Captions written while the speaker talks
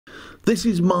This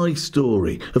is my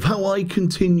story of how I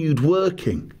continued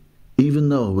working, even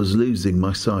though I was losing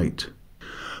my sight.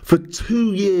 For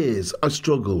 2 years I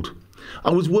struggled.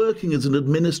 I was working as an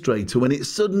administrator when it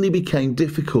suddenly became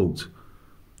difficult.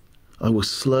 I was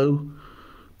slow,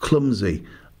 clumsy,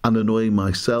 and annoying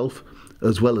myself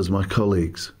as well as my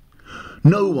colleagues.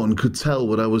 No one could tell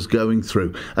what I was going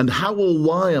through and how or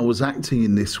why I was acting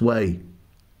in this way.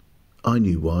 I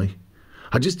knew why.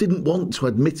 I just didn't want to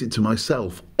admit it to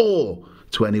myself or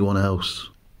to anyone else.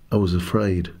 I was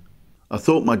afraid. I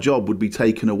thought my job would be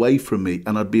taken away from me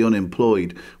and I'd be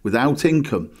unemployed, without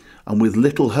income and with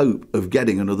little hope of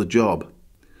getting another job.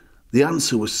 The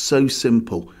answer was so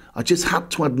simple. I just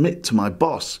had to admit to my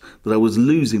boss that I was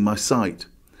losing my sight.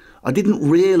 I didn't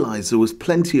realise there was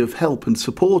plenty of help and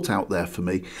support out there for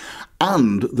me,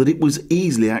 and that it was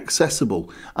easily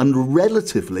accessible and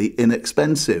relatively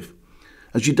inexpensive.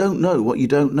 As you don't know what you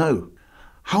don't know.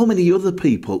 How many other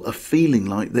people are feeling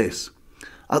like this?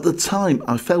 At the time,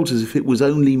 I felt as if it was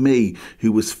only me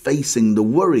who was facing the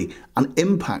worry and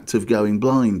impact of going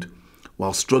blind,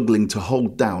 while struggling to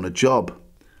hold down a job.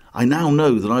 I now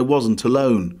know that I wasn't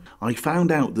alone. I found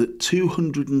out that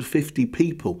 250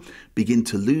 people begin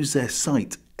to lose their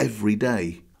sight every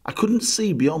day. I couldn't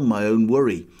see beyond my own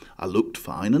worry. I looked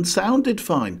fine and sounded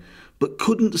fine, but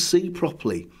couldn't see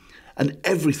properly. And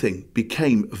everything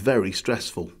became very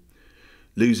stressful.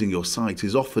 Losing your sight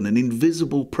is often an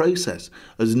invisible process,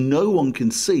 as no one can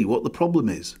see what the problem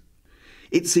is.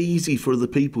 It's easy for other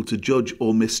people to judge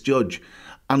or misjudge,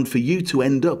 and for you to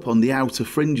end up on the outer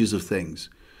fringes of things,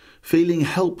 feeling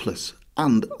helpless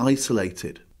and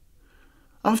isolated.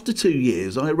 After 2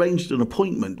 years, I arranged an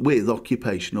appointment with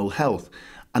occupational health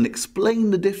and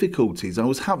explained the difficulties I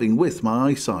was having with my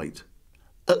eyesight.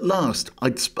 At last,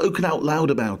 I'd spoken out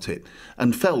loud about it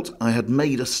and felt I had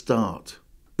made a start.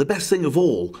 The best thing of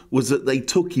all was that they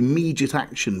took immediate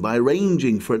action by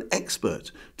arranging for an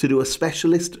expert to do a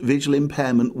specialist visual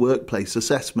impairment workplace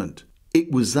assessment.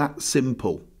 It was that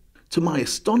simple. To my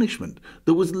astonishment,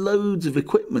 there was loads of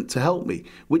equipment to help me,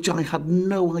 which I had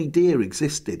no idea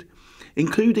existed,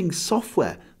 including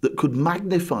software that could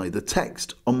magnify the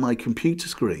text on my computer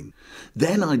screen.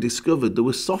 Then I discovered there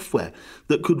was software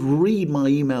that could read my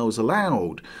emails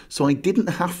aloud, so I didn't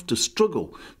have to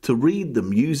struggle to read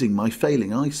them using my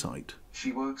failing eyesight.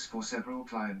 She works for several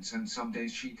clients and some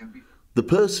days she can be... The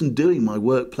person doing my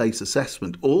workplace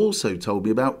assessment also told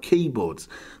me about keyboards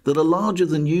that are larger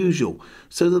than usual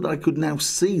so that I could now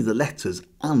see the letters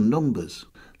and numbers.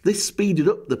 This speeded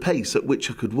up the pace at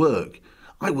which I could work.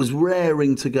 I was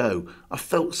raring to go. I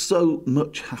felt so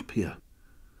much happier.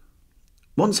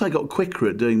 Once I got quicker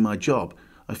at doing my job,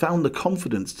 I found the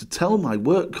confidence to tell my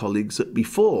work colleagues that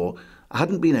before I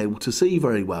hadn't been able to see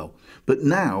very well, but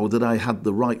now that I had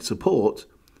the right support,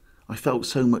 I felt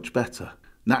so much better.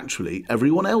 Naturally,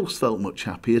 everyone else felt much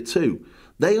happier too.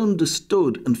 They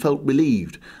understood and felt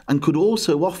relieved and could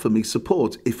also offer me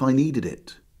support if I needed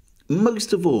it.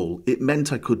 Most of all, it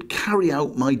meant I could carry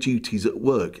out my duties at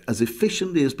work as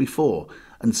efficiently as before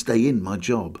and stay in my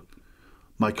job.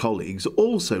 My colleagues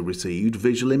also received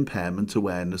visual impairment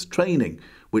awareness training,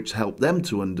 which helped them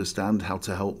to understand how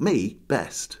to help me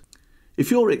best. If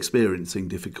you're experiencing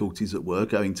difficulties at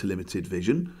work owing to limited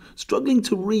vision, struggling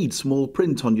to read small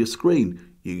print on your screen,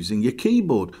 using your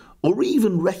keyboard, or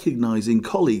even recognising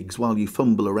colleagues while you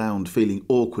fumble around feeling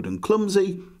awkward and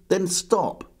clumsy, then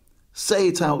stop. Say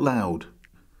it out loud.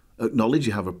 Acknowledge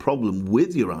you have a problem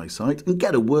with your eyesight and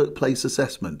get a workplace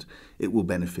assessment. It will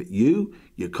benefit you,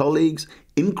 your colleagues,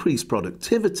 increase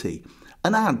productivity,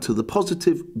 and add to the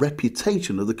positive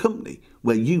reputation of the company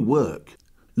where you work.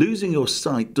 Losing your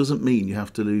sight doesn't mean you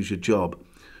have to lose your job.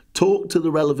 Talk to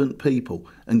the relevant people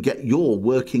and get your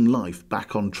working life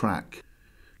back on track.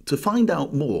 To find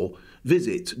out more,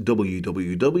 visit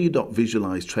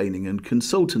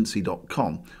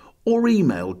www.visualizetrainingandconsultancy.com or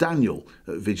email Daniel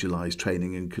at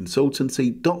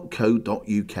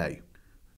visualizetrainingandconsultancy.co.uk.